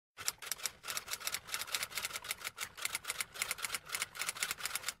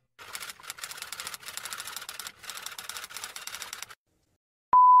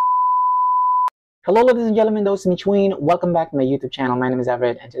Hello ladies and gentlemen, those in between, welcome back to my YouTube channel. My name is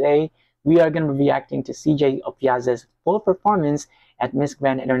Everett and today we are going to be reacting to CJ Opiaza's full performance at Miss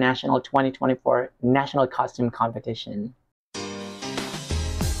Grand International 2024 National Costume Competition.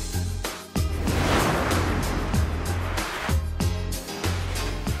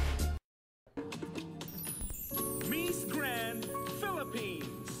 Miss Grand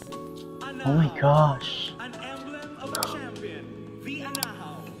Philippines. Oh my gosh. An emblem of a champion, the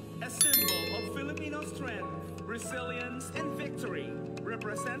Anahaw, a symbol of Filipino strength, resilience, and victory,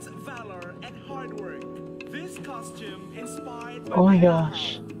 represents valor and hard work. This costume, inspired by Oh my the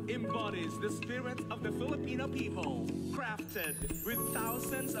gosh. Anahaw, embodies the spirit of the Filipino people, crafted with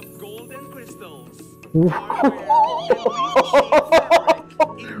thousands of golden crystals, hardware, and leaf-shaped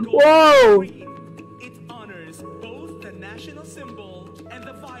fabric in gold Whoa! and green. It honors both the national symbol and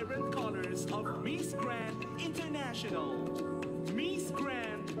the vibrant colors of Miss Grand International. Miss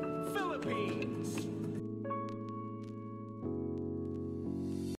Grand Philippines.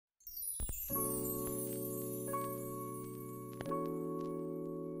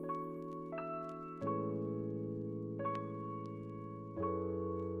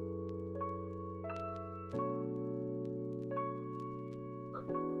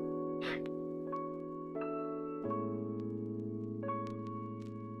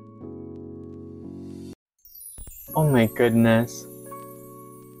 Oh my goodness.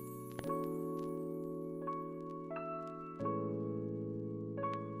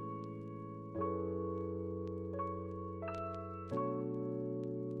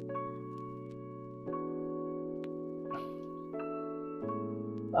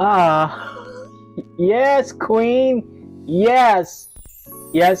 Ah, yes, Queen. Yes.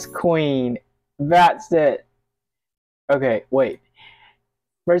 Yes, Queen. That's it. Okay, wait.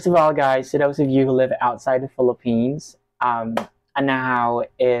 First of all, guys, to those of you who live outside the Philippines, Anahaw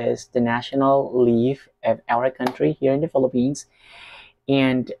is the national leaf of our country here in the Philippines.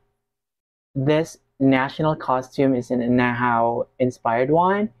 And this national costume is an Anahaw inspired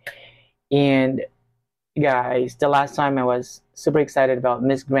one. And guys, the last time I was super excited about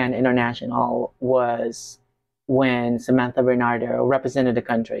Miss Grand International was when Samantha Bernardo represented the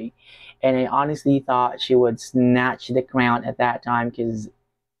country. And I honestly thought she would snatch the crown at that time because,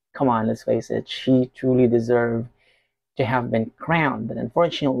 come on, let's face it, she truly deserved to have been crowned. But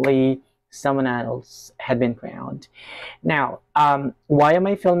unfortunately, someone else had been crowned. Now, why am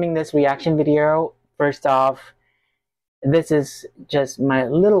I filming this reaction video? First off, this is just my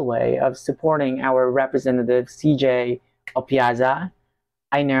little way of supporting our representative, CJ Opiaza.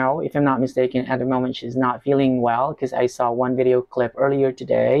 I know, if I'm not mistaken, at the moment she's not feeling well because I saw one video clip earlier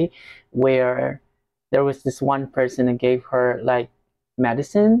today where there was this one person who gave her like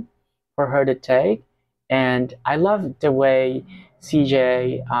medicine for her to take. And I love the way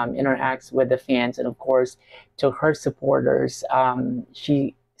CJ interacts with the fans and, of course, to her supporters.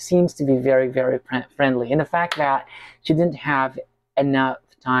 She seems to be very, very friendly. And the fact that she didn't have enough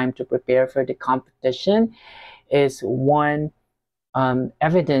time to prepare for the competition is one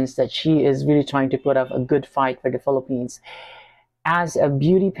evidence that she is really trying to put up a good fight for the Philippines. As a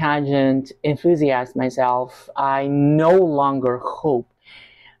beauty pageant enthusiast myself, I no longer hope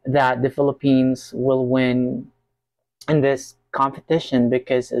that the Philippines will win in this competition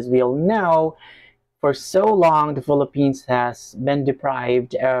because, as we all know, for so long the Philippines has been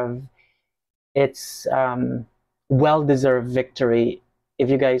deprived of its well-deserved victory,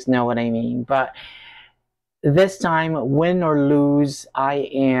 if you guys know what I mean. But this time, win or lose, I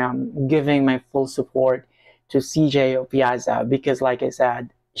am giving my full support to CJ Opiaza because, like I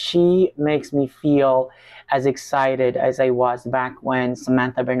said, she makes me feel as excited as I was back when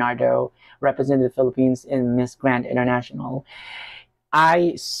Samantha Bernardo represented the Philippines in Miss Grand International.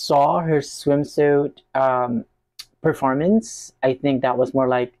 I saw her swimsuit performance. I think that was more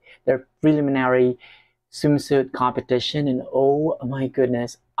like their preliminary swimsuit competition, and oh my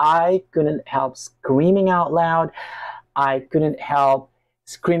goodness, I couldn't help screaming out loud. I couldn't help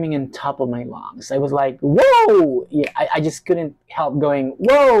screaming in top of my lungs. I was like, whoa! Yeah, I just couldn't help going,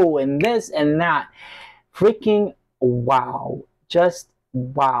 whoa, and this and that. Freaking wow. Just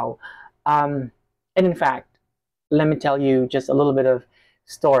wow. And in fact, let me tell you just a little bit of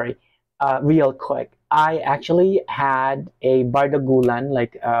story real quick. I actually had a bardagulan,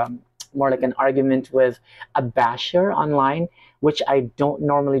 like more like an argument with a basher online, which I don't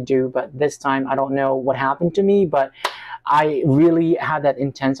normally do, but this time I don't know what happened to me, but I really had that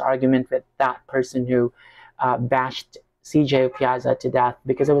intense argument with that person who bashed CJ Opiaza to death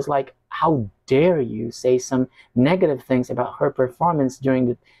because it was like, how dare you say some negative things about her performance during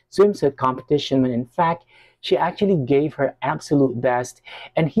the swimsuit competition when in fact she actually gave her absolute best.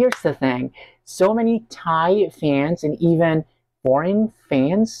 And here's the thing, So many Thai fans and even foreign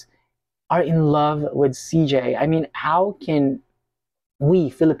fans are in love with CJ. I mean, how can we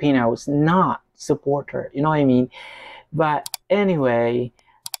Filipinos not support her? You know what I mean? But anyway,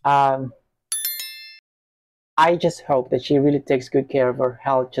 um, I just hope that she really takes good care of her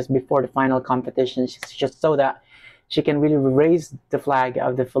health just before the final competition, just so that she can really raise the flag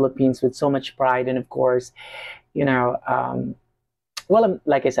of the Philippines with so much pride. And of course, you know, well,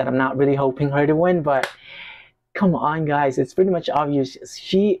 like I said, I'm not really hoping her to win, but come on, guys, it's pretty much obvious.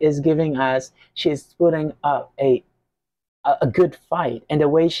 She is putting up a good fight, and the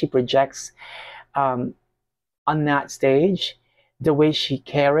way she projects um, on that stage, the way she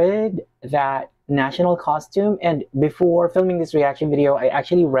carried that national costume. And before filming this reaction video, I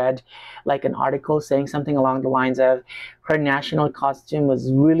actually read like an article saying something along the lines of her national costume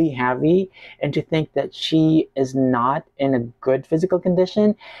was really heavy, and to think that she is not in a good physical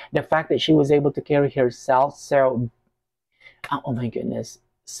condition, the fact that she was able to carry herself so, oh my goodness,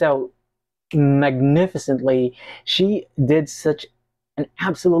 so magnificently, she did such an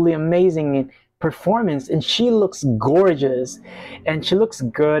absolutely amazing performance, and she looks gorgeous and she looks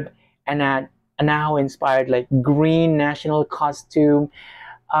good. And that now inspired like green national costume,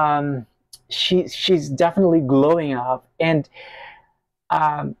 um she's definitely glowing up. And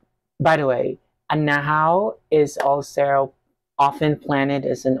um by the way, Anahaw is also often planted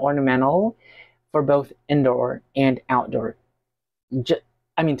as an ornamental for both indoor and outdoor.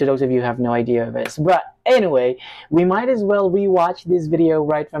 I mean, to those of you who have no idea of this. But anyway, we might as well rewatch this video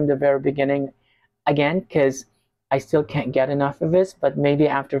right from the very beginning again, because I still can't get enough of this. But maybe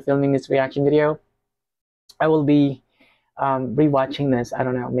after filming this reaction video, I will be rewatching this, I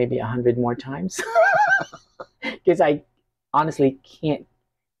don't know, maybe 100 more times. Because I honestly can't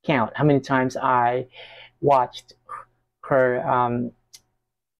count how many times I watched her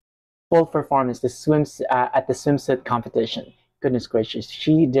full performance, at the swimsuit competition. Goodness gracious,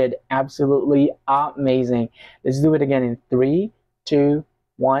 she did absolutely amazing. Let's do it again in 3, 2,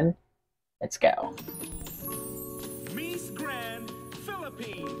 1. Let's go. Miss Grand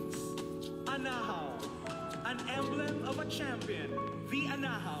Philippines, Anahaw, an emblem of a champion. The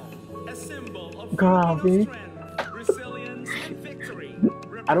Anahaw, a symbol of Filipino strength, resilience, and victory.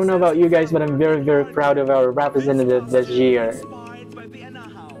 I don't know about you guys, but I'm very, very proud of our representative this year. Inspired by the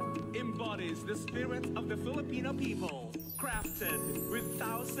Anahaw, embodies the spirit of the Filipino people, crafted with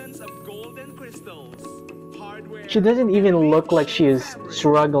thousands of golden crystals. Hardware, she doesn't even look like she is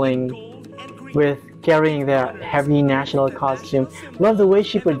struggling with carrying that heavy national costume. Love the way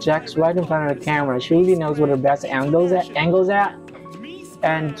she projects right in front of the camera. She really knows what her best angles at.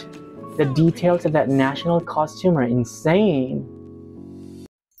 And the details of that national costume are insane.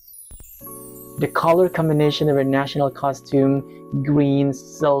 The color combination of her national costume, green,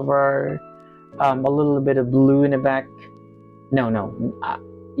 silver, a little bit of blue in the back.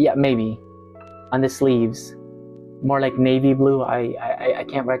 Yeah, maybe on the sleeves. More like navy blue. I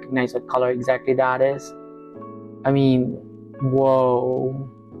can't recognize what color exactly that is. I mean, whoa.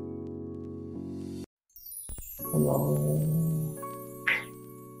 Hello.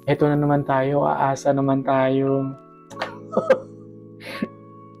 Ito na naman tayo, aasa naman tayo.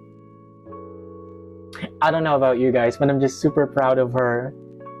 I don't know about you guys, but I'm just super proud of her.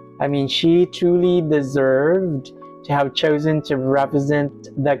 I mean, she truly deserved to have chosen to represent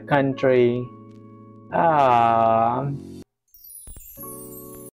the country. Aww.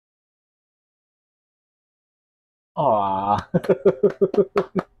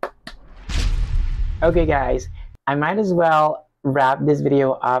 Okay guys, I might as well wrap this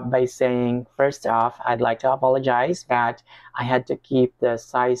video up by saying, first off, I'd like to apologize that I had to keep the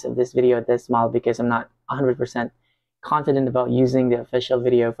size of this video this small because I'm not 100% confident about using the official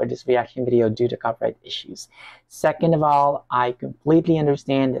video for this reaction video due to copyright issues. Second of all, I completely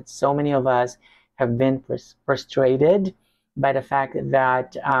understand that so many of us have been frustrated by the fact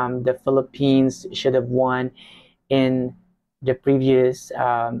that the Philippines should have won in the previous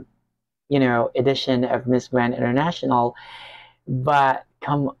edition of Miss Grand International. But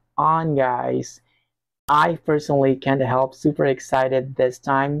come on guys, I personally can't help super excited this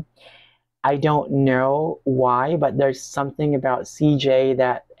time. I don't know why, but there's something about CJ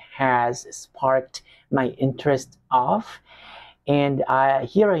that has sparked my interest off, and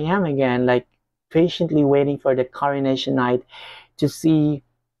here I am again, like patiently waiting for the coronation night to see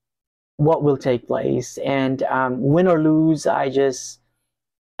what will take place. And win or lose, I just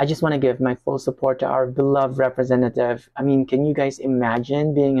want to give my full support to our beloved representative. I mean, can you guys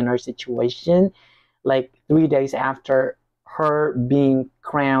imagine being in her situation? Like 3 days after her being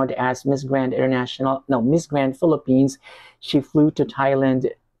crowned as Miss Grand Philippines, she flew to Thailand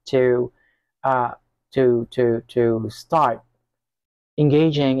to uh, to start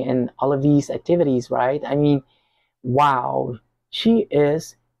engaging in all of these activities, right? I mean, wow, she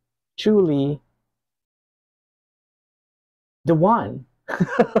is truly the one.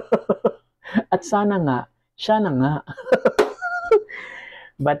 At sana nga, siya na nga.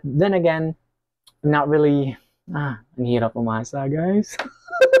 But then again, I'm not really, ang hirap umasa, guys.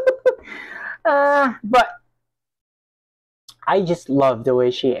 But I just love the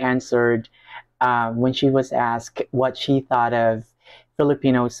way she answered when she was asked what she thought of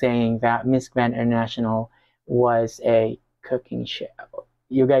Filipinos saying that Miss Grand International was a cooking show.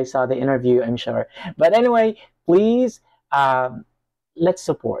 You guys saw the interview, I'm sure. But anyway, please, let's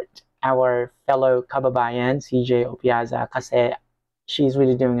support our fellow kababayan, CJ Opiaza, kasi she's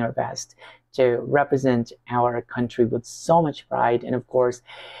really doing her best to represent our country with so much pride and, of course,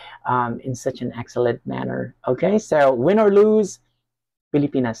 in such an excellent manner. Okay, so win or lose,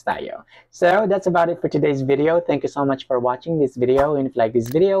 Pilipinas tayo. So that's about it for today's video. Thank you so much for watching this video. And if you like this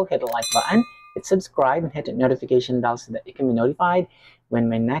video, hit the like button, hit subscribe, and hit the notification bell so that you can be notified when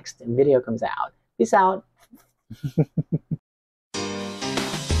my next video comes out. Peace out.